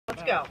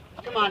go.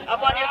 Come on,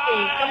 up on your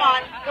feet. Come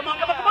on, come on,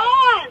 come on, come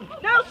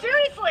on. No,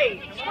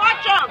 seriously. Squat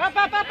jumps. Up,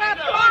 up, up, up.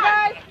 Come on,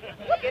 guys.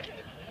 What?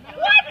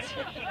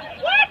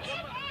 What?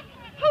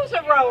 Who's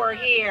a rower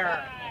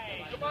here?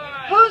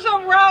 Who's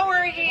a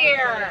rower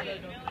here?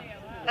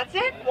 That's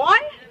it?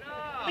 One?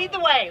 Lead the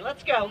way.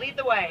 Let's go. Lead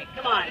the way.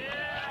 Come on.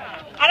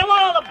 I don't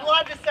want all the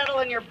blood to settle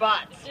in your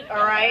butts,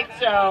 all right?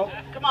 So,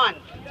 come on.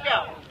 Let's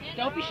go.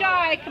 Don't be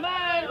shy. Come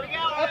on. Here we go.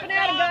 Up and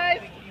at 'em,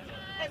 guys.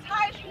 As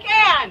high as you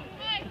can.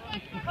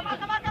 Come on,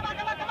 come on, come on,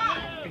 come on, come on.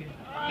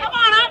 Come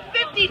on, I'm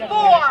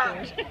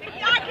 54.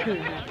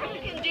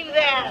 You can do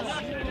this.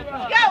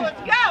 Let's go,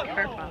 let's go.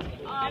 Okay,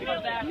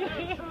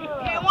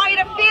 I want you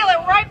to feel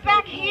it right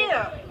back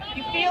here.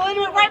 You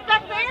feeling it right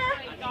back there?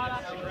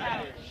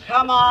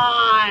 Come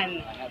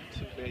on.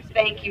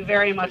 Thank you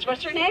very much.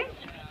 What's your name?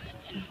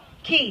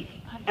 Keith.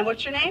 And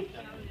what's your name?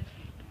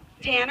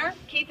 Tanner.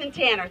 Keith and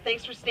Tanner.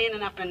 Thanks for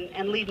standing up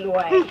and leading the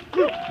way.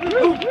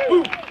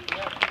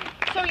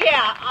 So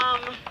yeah,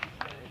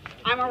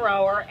 I'm a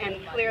rower,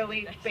 and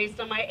clearly, based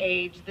on my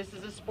age, this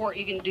is a sport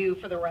you can do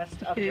for the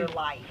rest of your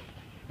life,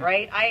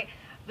 right?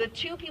 The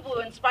two people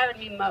who inspired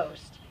me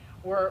most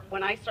were,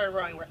 when I started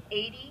rowing, were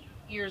 80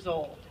 years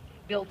old,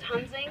 Bill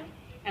Tunsing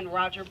and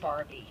Roger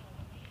Barbie.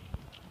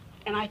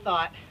 And I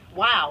thought,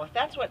 wow, if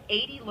that's what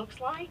 80 looks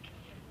like,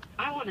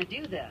 I want to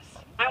do this.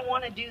 I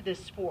want to do this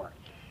sport.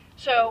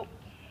 So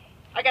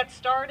I got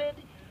started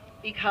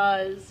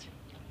because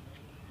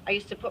I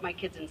used to put my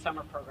kids in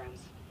summer programs.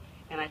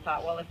 And I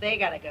thought, well, if they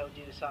got to go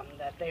do something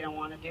that they don't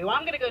want to do,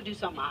 I'm going to go do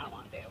something I don't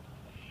want to do.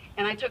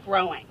 And I took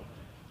rowing.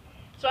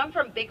 So I'm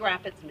from Big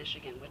Rapids,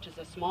 Michigan, which is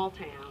a small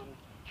town.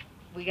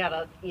 We got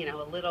a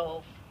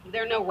little,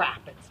 there are no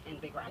rapids in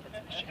Big Rapids,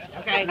 Michigan,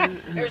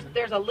 okay?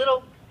 There's a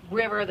little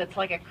river that's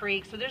like a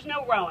creek, so there's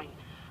no rowing.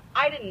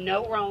 I didn't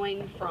know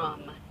rowing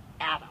from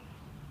Adam.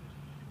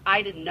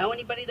 I didn't know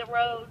anybody that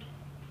rowed.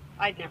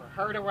 I'd never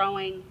heard of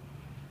rowing.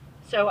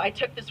 So I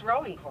took this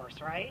rowing course,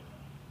 right?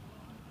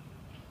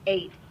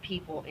 8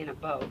 people in a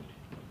boat.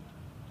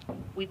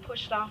 We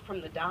pushed off from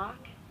the dock,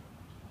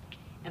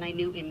 and I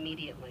knew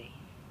immediately,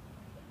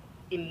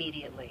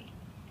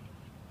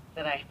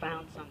 that I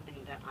found something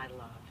that I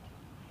loved.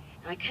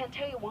 And I can't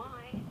tell you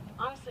why.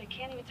 Honestly, I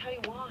can't even tell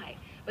you why.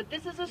 But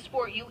this is a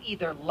sport you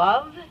either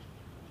love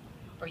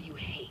or you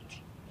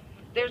hate.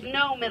 There's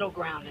no middle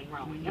ground in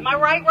rowing. Am I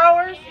right,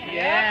 rowers?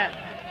 Yeah.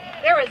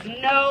 There is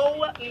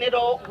no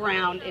middle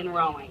ground in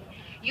rowing.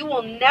 You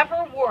will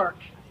never work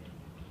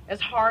as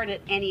hard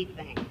at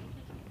anything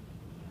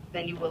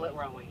than you will at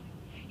rowing.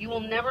 You will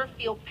never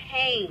feel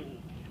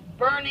pain,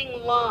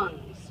 burning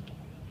lungs,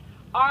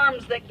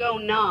 arms that go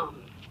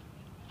numb,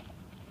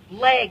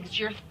 legs,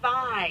 your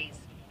thighs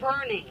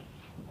burning.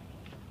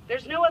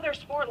 There's no other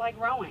sport like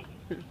rowing.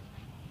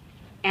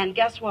 And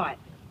guess what?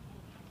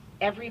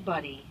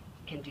 Everybody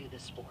can do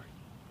this sport.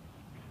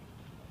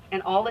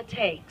 And all it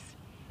takes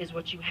is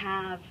what you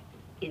have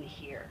in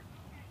here.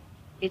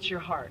 It's your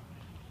heart.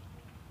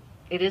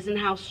 It isn't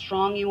how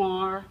strong you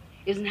are,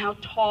 isn't how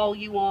tall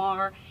you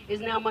are,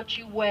 isn't how much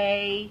you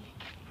weigh.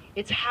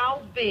 It's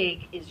how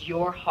big is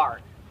your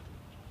heart.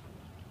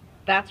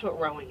 That's what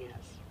rowing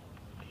is.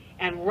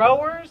 And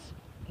rowers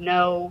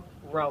know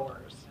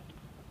rowers.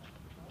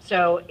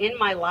 So in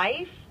my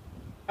life,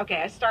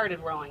 okay, I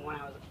started rowing when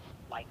I was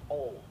like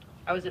old.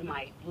 I was in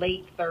my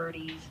late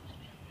 30s.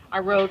 I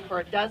rowed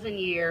for 12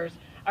 years.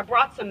 I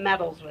brought some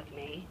medals with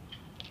me.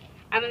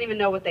 I don't even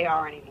know what they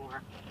are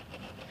anymore.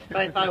 But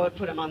I thought I would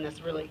put them on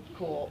this really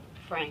cool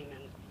frame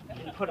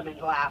and put them in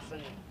glass,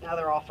 and now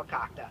they're all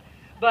fakakta.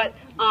 But,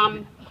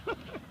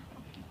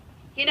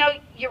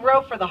 you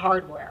row for the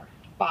hardware,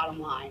 bottom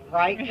line,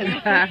 right? Because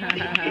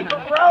you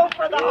row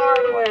for the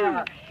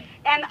hardware.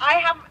 And I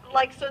have,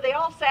 so they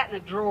all sat in a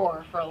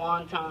drawer for a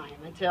long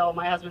time until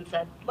my husband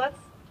said,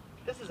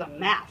 this is a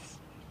mess.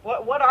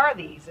 What are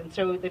these? And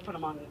so they put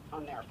them on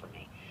there for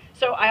me.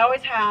 So I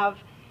always have,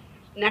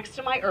 next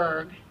to my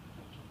erg,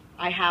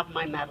 I have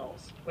my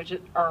medals, which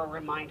are a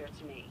reminder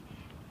to me.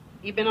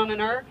 You been on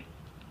an erg?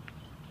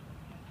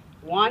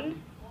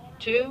 1,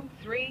 2,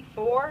 3,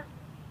 4,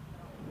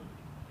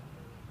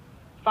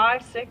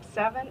 5, 6,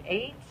 7,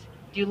 8.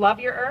 Do you love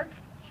your erg?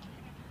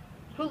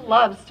 Who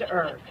loves to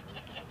erg?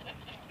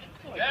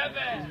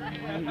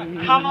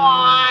 Come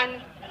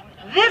on.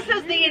 This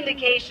is the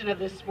indication of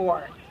this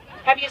sport.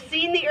 Have you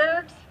seen the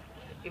ergs?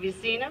 Have you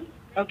seen them?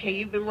 Okay,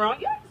 you've been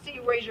rowing. Yeah, I see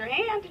you raise your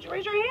hand. Did you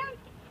raise your hand?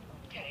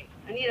 Okay,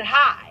 I need it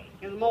high.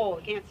 Because I'm old,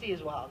 I can't see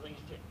as well as I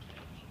used to.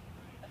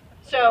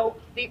 So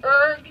the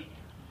erg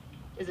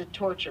is a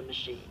torture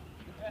machine.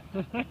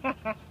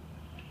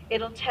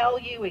 It'll tell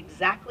you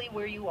exactly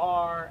where you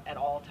are at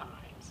all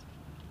times.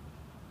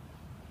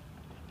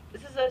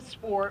 This is a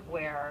sport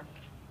where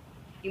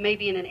you may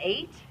be in an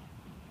 8,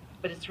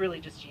 but it's really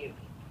just you.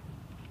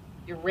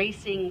 You're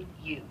racing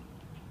you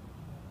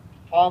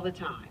all the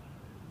time.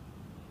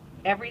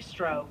 Every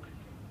stroke,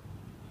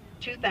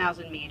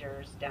 2,000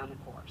 meters down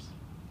the course,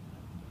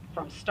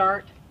 from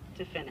start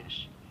to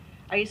finish.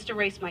 I used to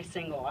race my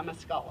single. I'm a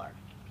sculler.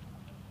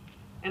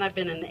 And I've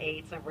been in the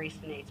 8s. I've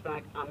raced in 8s,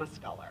 but I'm a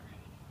sculler.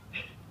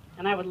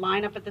 And I would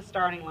line up at the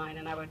starting line,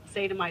 and I would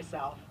say to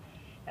myself,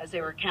 as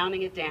they were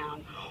counting it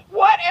down,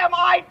 "What am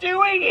I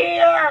doing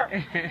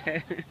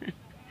here?"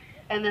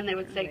 And then they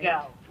would say,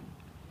 "Go."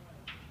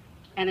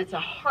 And it's a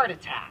heart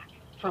attack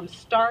from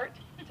start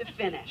to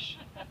finish.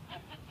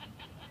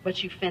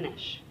 But you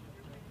finish,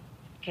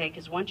 okay?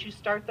 Because once you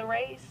start the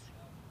race,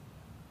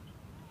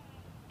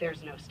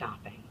 there's no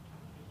stopping.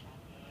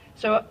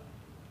 So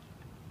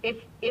if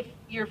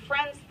your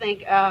friends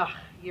think,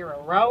 you're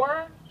a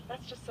rower,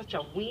 that's just such a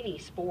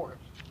weenie sport,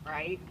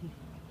 right?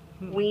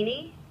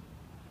 Weenie?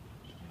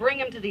 Bring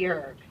them to the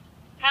erg.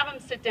 Have them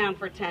sit down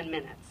for 10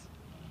 minutes.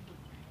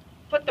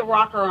 Put the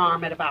rocker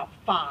arm at about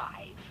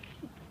 5,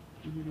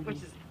 which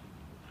is,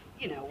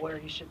 where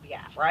you should be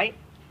at, right?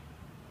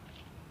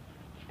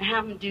 And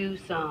have them do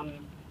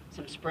some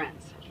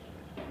sprints.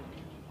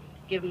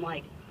 Give them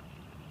like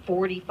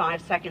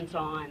 45 seconds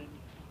on,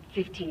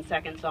 15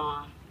 seconds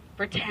off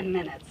for 10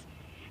 minutes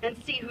and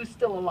see who's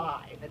still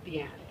alive at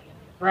the end,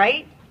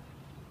 right?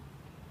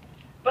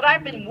 But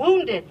I've been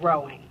wounded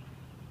rowing.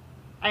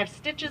 I have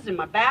stitches in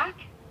my back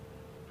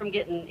from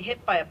getting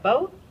hit by a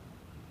boat.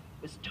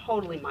 It was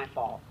totally my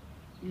fault.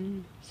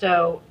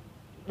 So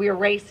we were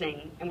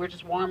racing and we were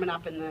just warming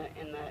up in the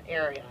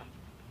area.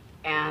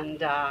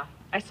 And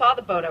I saw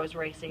the boat I was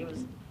racing. It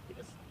was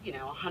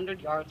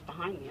 100 yards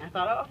behind me. I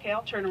thought, oh, okay,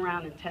 I'll turn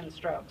around in 10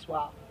 strokes.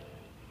 Well,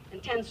 in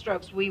 10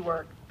 strokes, we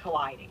were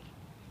colliding.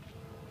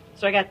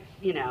 So I got,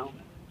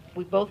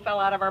 we both fell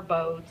out of our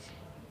boats,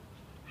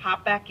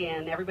 hopped back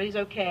in. Everybody's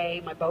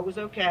okay. My boat was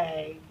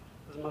okay.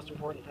 It was the most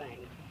important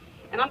thing.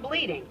 And I'm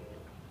bleeding.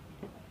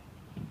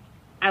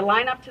 I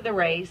line up to the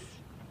race.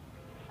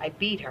 I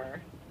beat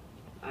her.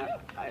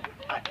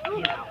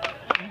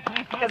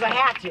 Because I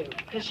had to,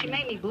 because she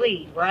made me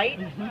bleed, right?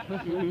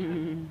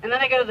 And then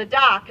I go to the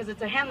dock, because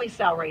it's a Henley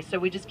style race, so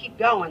we just keep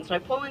going. So I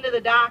pull into the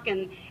dock,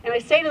 and I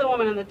say to the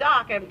woman in the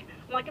dock, I'm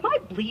like, am I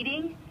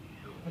bleeding?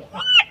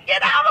 What?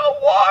 Get out of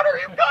the water!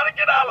 You've got to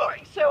get out of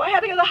the... So I had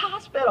to go to the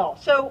hospital.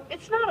 So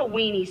it's not a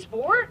weenie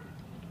sport.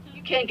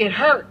 You can't get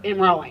hurt in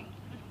rowing.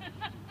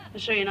 I'll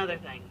show you another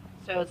thing.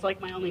 So it's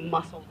like my only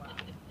muscle run.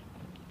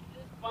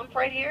 This bump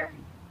right here,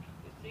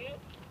 you see it?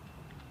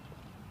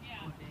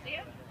 See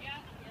it? Yeah.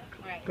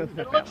 Right.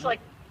 It looks like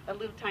a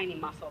little tiny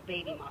muscle,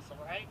 baby muscle,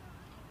 right?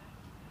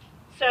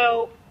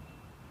 So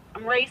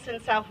I'm racing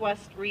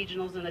Southwest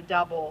Regionals in a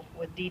double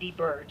with Dee Dee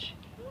Birch,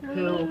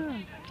 who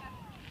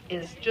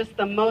is just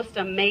the most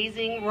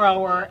amazing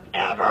rower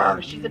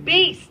ever. She's a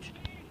beast.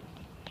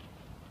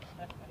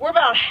 We're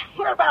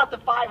about the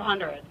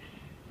 500,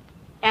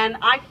 and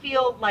I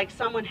feel like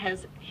someone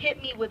has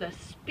hit me with a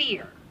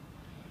spear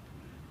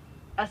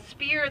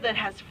that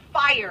has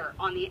fire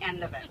on the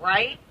end of it,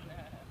 right?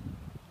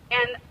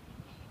 And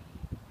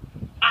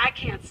I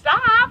can't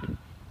stop.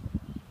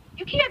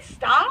 You can't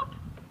stop.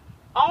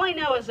 All I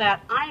know is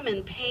that I'm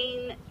in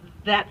pain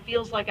that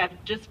feels like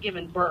I've just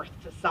given birth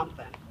to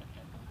something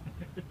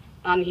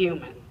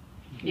unhuman,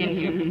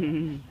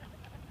 inhuman.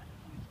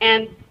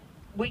 And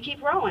we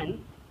keep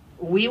rowing.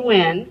 We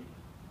win,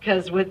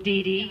 because with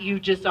Dee Dee, you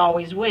just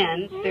always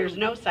win. There's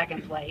no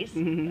second place,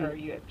 or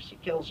she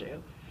kills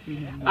you.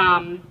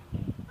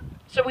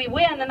 So we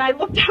win, and I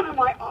look down at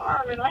my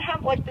arm, and I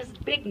have like this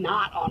big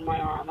knot on my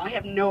arm. I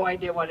have no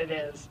idea what it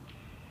is.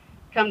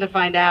 Come to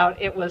find out,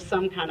 it was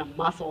some kind of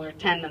muscle or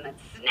tendon that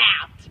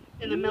snapped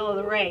in the middle of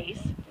the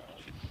race,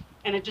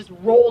 and it just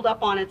rolled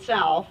up on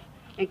itself,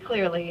 and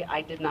clearly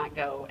I did not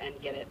go and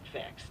get it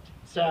fixed.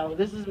 So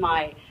this is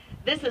my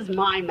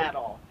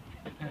medal,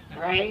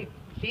 right?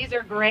 These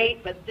are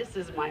great, but this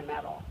is my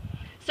medal.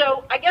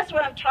 So I guess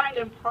what I'm trying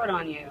to impart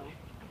on you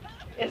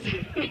is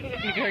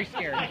You're very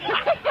scared.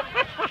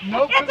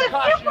 No it's concussions.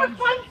 a super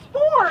fun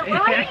sport,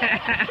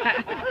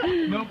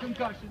 right? No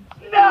concussions.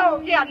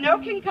 No, yeah, no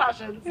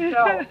concussions,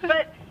 no.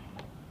 But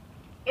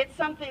it's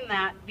something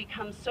that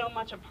becomes so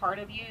much a part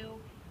of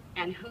you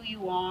and who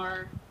you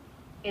are.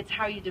 It's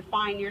how you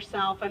define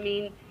yourself. I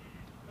mean,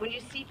 when you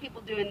see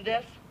people doing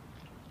this,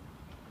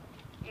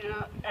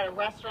 at a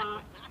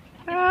restaurant,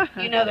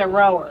 they're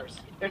rowers.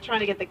 They're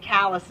trying to get the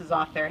calluses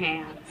off their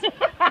hands.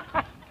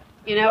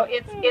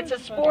 It's a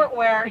sport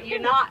where you're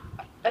not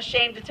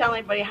ashamed to tell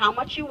anybody how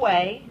much you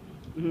weigh,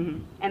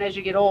 and as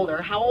you get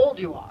older, how old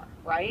you are,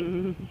 right?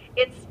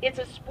 It's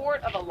a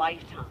sport of a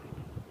lifetime.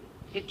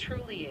 It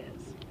truly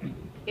is.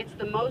 It's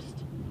the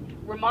most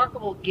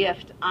remarkable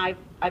gift I've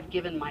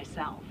given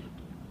myself.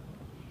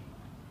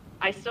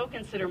 I still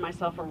consider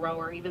myself a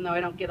rower, even though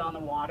I don't get on the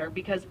water,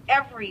 because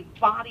every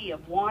body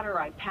of water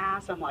I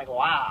pass, I'm like,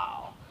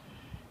 wow,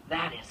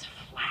 that is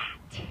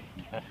flat.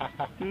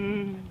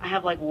 I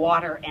have like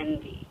water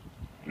envy.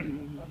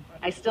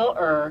 I still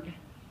erg.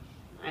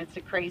 It's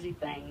a crazy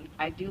thing.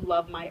 I do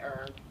love my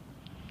erg.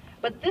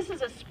 But this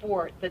is a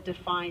sport that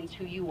defines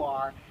who you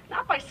are,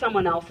 not by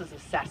someone else's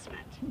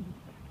assessment,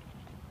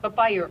 but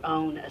by your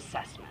own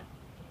assessment.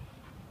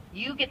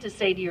 You get to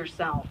say to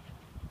yourself,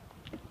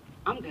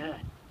 I'm good.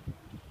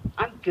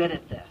 I'm good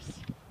at this.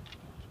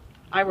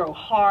 I row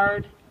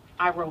hard.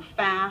 I row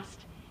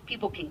fast.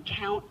 People can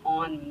count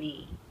on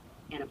me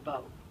in a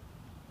boat.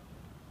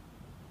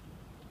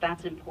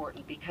 That's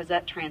important because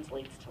that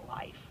translates to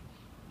life.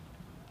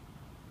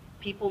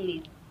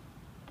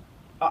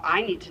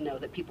 I need to know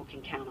that people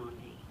can count on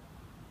me.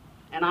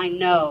 And I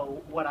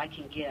know what I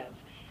can give.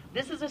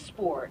 This is a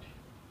sport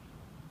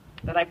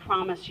that I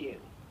promise you,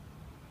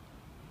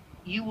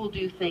 you will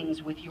do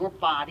things with your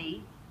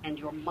body and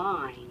your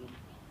mind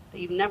that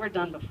you've never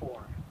done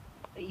before.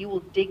 That you will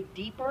dig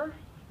deeper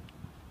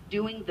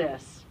doing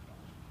this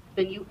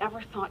than you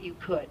ever thought you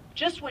could.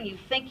 Just when you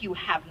think you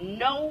have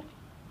no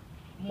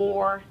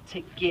more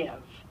to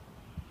give,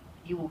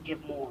 you will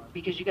give more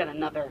because you got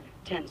another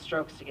 10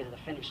 strokes to get to the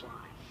finish line.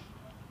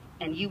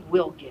 And you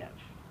will give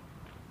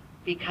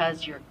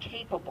because you're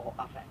capable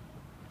of it.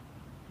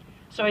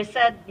 So I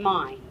said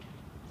mind.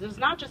 This is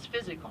not just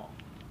physical.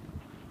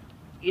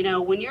 You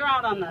know, when you're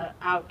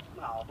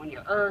when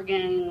you're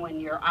erging, when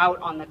you're out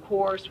on the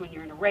course, when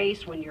you're in a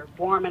race, when you're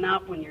warming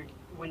up, when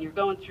you're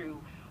going through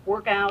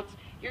workouts,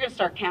 you're going to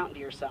start counting to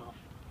yourself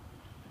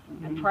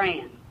and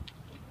praying,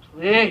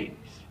 please,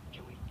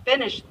 can we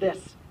finish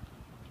this?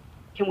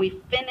 Can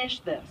we finish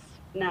this?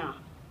 No.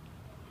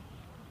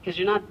 Because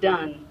you're not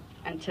done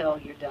until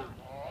you're done.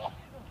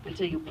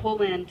 Until you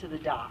pull into the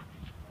dock.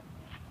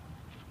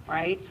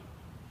 Right?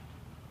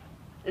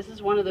 This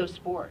is one of those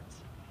sports.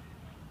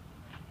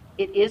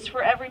 It is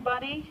for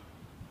everybody,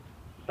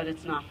 but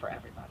it's not for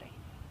everybody.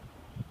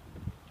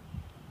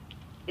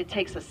 It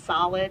takes a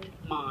solid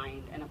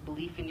mind and a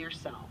belief in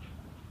yourself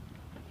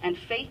and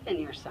faith in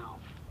yourself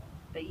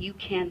that you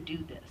can do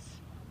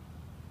this.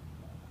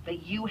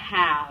 That you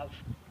have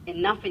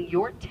enough in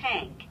your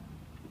tank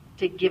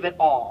to give it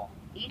all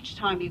each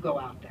time you go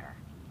out there.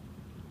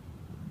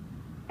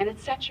 And it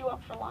sets you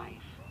up for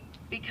life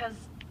because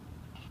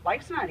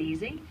life's not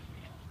easy.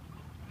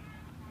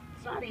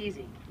 It's not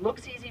easy.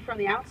 Looks easy from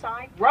the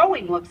outside.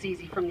 Rowing looks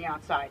easy from the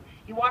outside.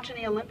 You watching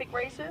the Olympic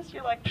races,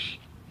 you're like, psh,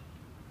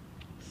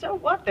 so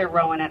what they're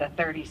rowing at a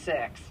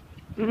 36?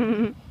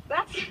 It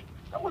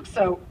looks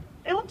so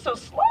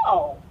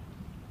slow.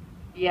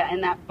 Yeah, in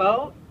that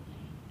boat,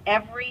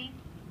 every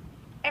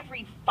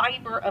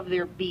fiber of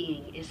their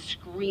being is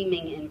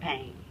screaming in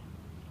pain.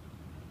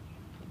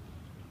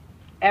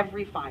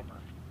 Every fiber.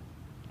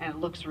 And it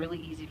looks really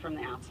easy from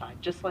the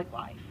outside, just like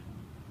life.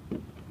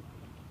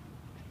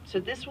 So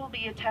this will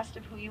be a test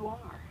of who you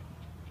are.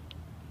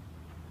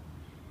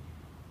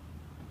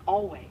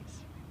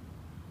 Always.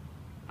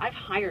 I've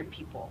hired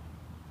people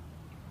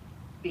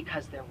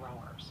because they're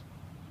rowers.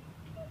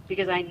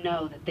 Because I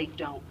know that they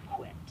don't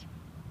quit.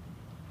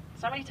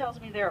 Somebody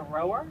tells me they're a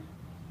rower,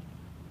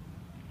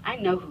 I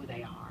know who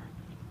they are.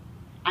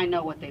 I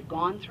know what they've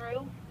gone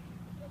through.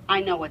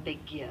 I know what they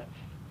give.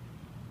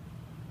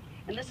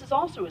 And this is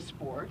also a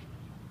sport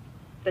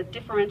that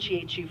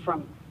differentiates you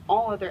from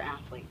all other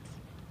athletes.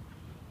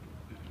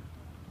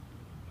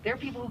 There are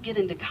people who get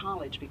into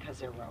college because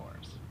they're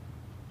rowers.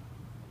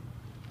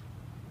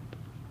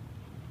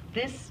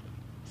 This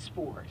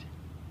sport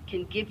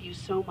can give you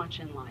so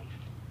much in life.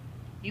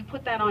 You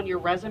put that on your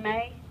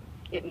resume,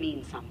 it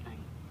means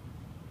something.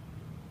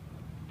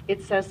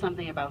 It says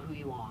something about who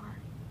you are.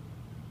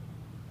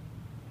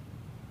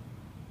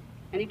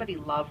 Anybody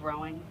love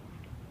rowing?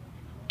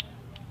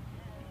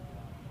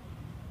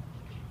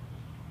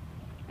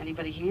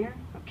 Anybody here?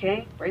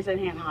 Okay, raise that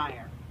hand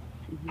higher.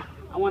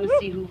 I want to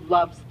see who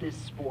loves this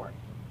sport.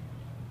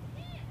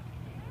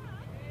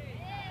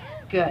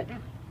 Good.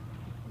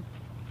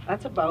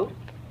 That's a boat.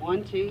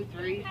 1, 2,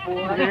 3, 4.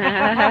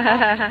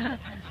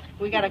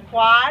 We got a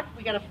quad.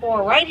 We got a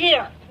 4 right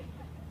here.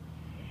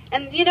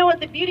 And you know what?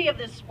 The beauty of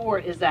this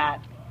sport is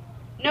that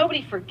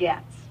nobody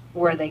forgets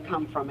where they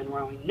come from in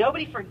rowing.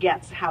 Nobody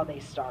forgets how they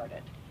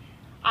started.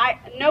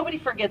 Nobody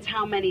forgets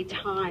how many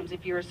times,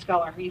 if you're a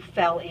sculler, you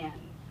fell in.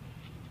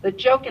 The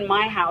joke in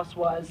my house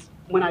was,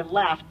 when I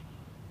left,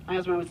 my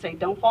husband would say,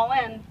 don't fall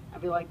in.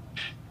 I'd be like,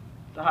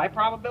 it's a high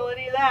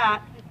probability of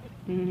that.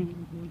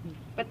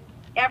 But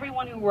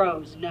everyone who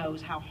rows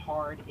knows how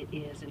hard it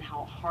is and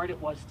how hard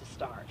it was to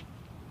start.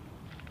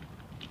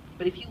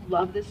 But if you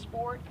love this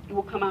sport, you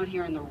will come out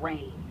here in the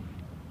rain.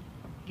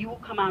 You will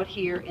come out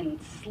here in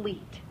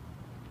sleet.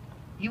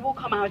 You will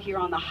come out here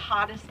on the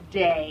hottest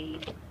day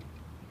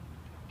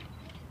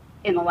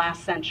in the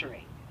last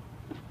century.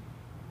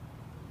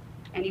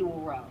 And you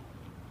will row.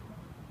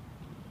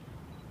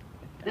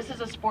 This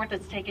is a sport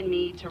that's taken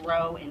me to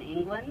row in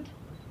England.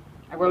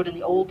 I rowed in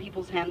the Old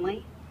People's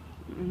Henley.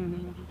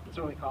 That's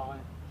what we call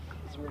it.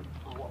 Because we're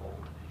all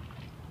old.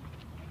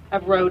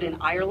 I've rowed in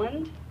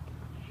Ireland.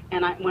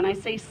 And when I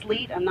say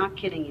sleet, I'm not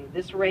kidding you.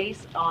 This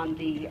race on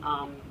the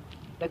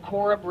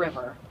Corrib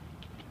River,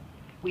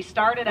 we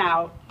started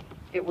out,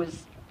 it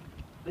was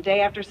the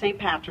day after St.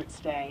 Patrick's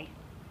Day.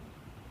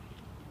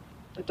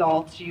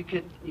 Adults, you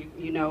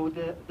know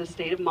the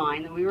state of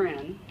mind that we were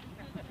in.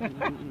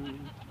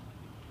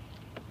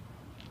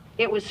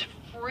 It was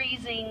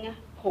freezing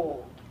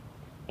cold.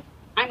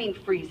 I mean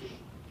freezing.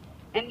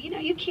 And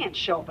you can't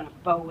show up in a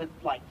boat with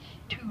like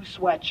 2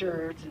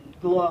 sweatshirts and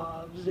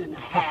gloves and a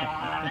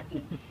hat.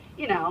 And,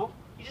 you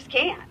just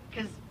can't,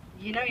 because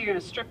you're going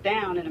to strip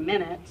down in a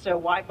minute, so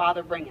why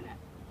bother bringing it?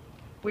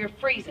 We were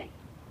freezing.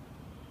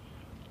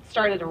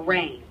 started to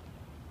rain.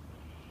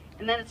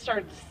 And then it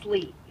started to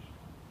sleet.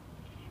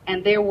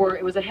 And it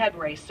was a head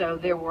race, so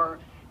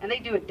and they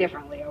do it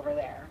differently over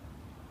there,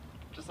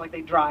 just like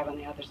they drive on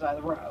the other side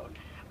of the road.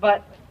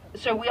 But,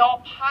 so we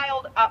all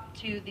piled up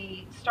to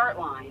the start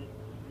line.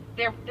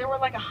 There were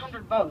like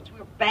 100 boats. We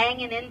were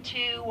banging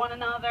into one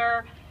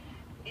another.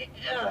 It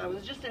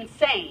was just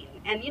insane.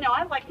 And,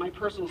 I like my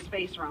personal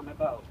space around my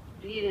boat.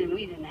 We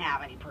didn't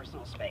have any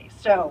personal space.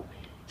 So,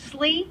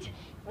 sleet,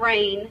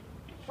 rain,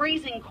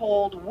 freezing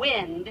cold,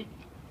 wind.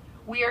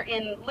 We are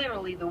in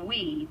literally the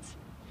weeds.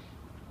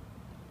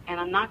 And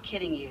I'm not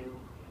kidding you.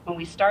 When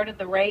we started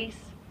the race,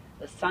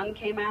 the sun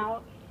came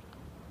out.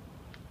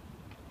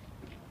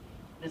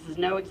 This is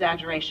no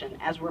exaggeration.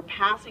 As we're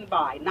passing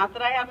by, not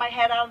that I had my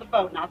head out of the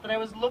boat, not that I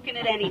was looking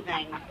at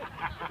anything,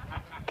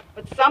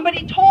 but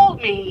somebody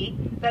told me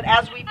that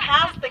as we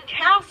passed the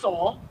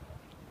castle,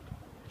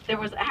 there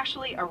was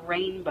actually a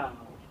rainbow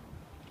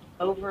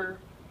over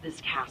this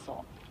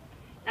castle.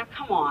 Now,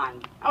 come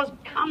on. I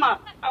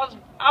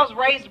was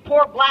raised a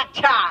poor black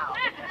child.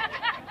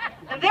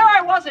 And there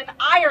I was in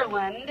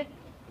Ireland.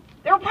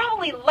 There were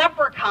probably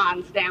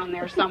leprechauns down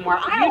there somewhere.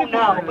 I don't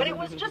know. But it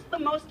was just the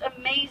most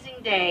amazing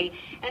day.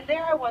 And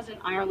there I was in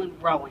Ireland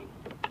rowing.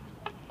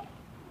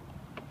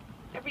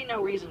 There'd be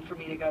no reason for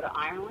me to go to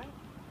Ireland.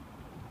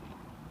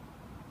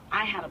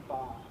 I had a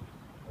ball.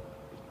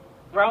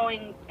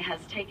 Rowing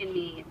has taken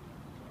me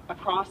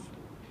across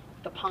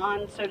the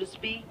pond, so to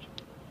speak.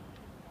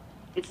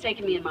 It's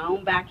taken me in my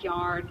own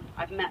backyard.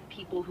 I've met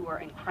people who are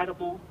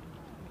incredible.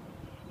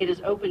 It has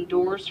opened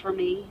doors for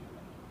me.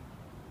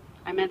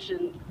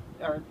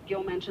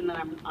 Gil mentioned that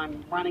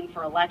I'm running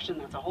for election.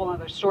 That's a whole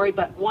other story.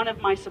 But one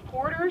of my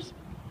supporters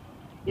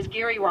is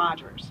Gary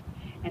Rogers.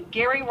 And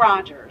Gary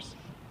Rogers,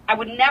 I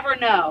would never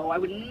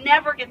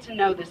get to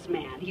know this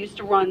man. He used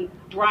to run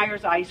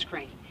Dreyer's Ice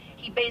Cream.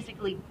 He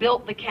basically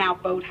built the cow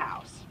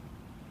boathouse.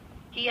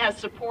 He has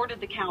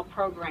supported the cow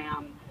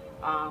program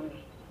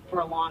for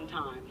a long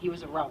time. He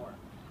was a rower.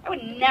 I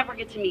would never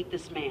get to meet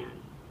this man.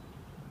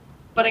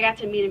 But I got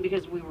to meet him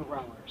because we were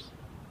rowers.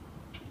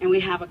 And we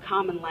have a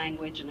common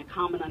language and a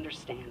common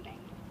understanding.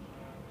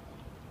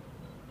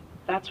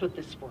 That's what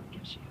this sport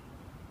gives you.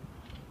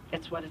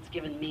 It's what it's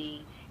given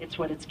me. It's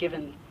what it's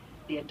given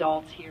the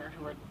adults here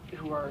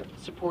who are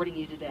supporting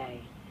you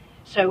today.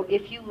 So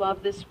if you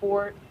love this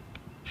sport,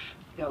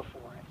 go for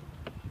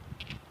it.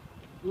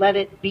 Let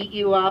it beat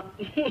you up.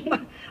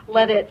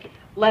 Let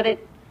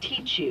it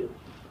teach you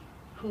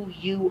who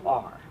you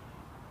are.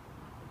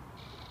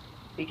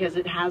 Because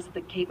it has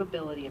the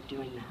capability of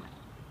doing that.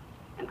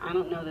 And I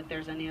don't know that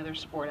there's any other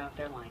sport out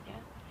there like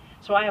it.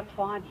 So I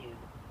applaud you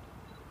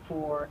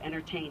for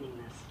entertaining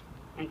this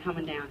and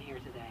coming down here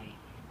today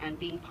and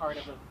being part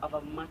of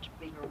a much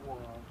bigger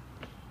world.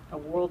 A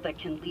world that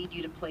can lead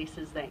you to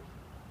places that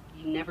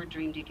you never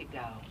dreamed you could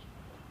go.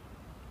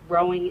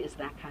 Rowing is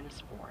that kind of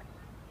sport.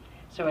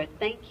 So I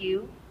thank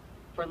you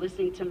for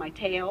listening to my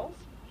tales.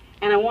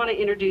 And I want to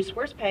introduce,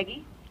 where's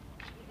Peggy?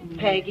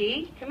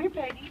 Peggy, come here,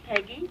 Peggy.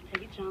 Peggy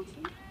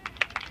Johnson.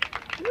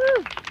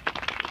 Woo.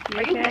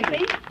 Are you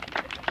limping?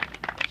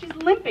 She's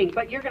limping,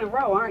 but you're going to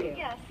row, aren't you?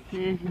 Yes.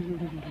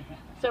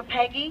 So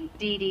Peggy,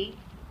 Dee Dee,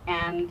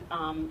 and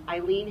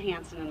Eileen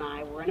Hansen and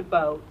I were in a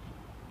boat,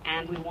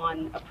 and we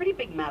won a pretty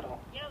big medal.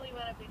 Yeah, we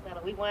won a big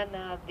medal. We won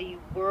the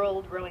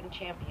World Rowing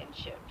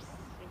Championships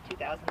in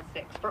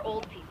 2006 for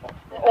old people.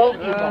 For old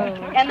people.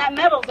 And that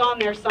medal's on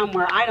there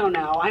somewhere. I don't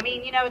know. I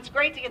mean, it's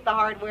great to get the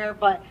hardware,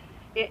 but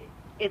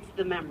it's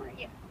the memory.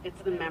 Yeah.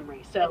 It's the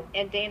memory. So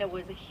and Dana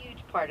was a huge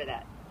part of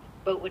that.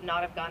 Boat would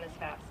not have gone as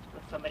fast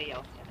with somebody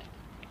else in it.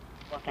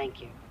 Well,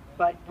 thank you.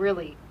 But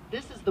really,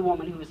 this is the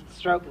woman who was at the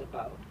stroke of the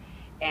boat.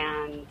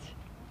 And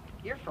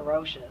you're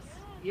ferocious.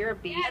 You're a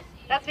beast. Yes,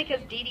 that's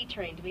because Dee Dee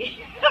trained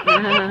me.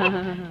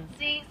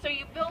 See, so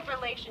you build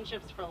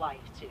relationships for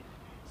life, too.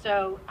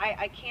 So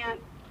I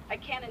can't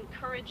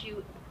encourage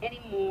you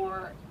any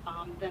more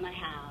than I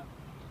have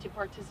to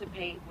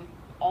participate with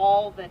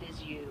all that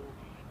is you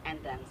and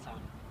then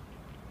some.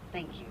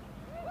 Thank you.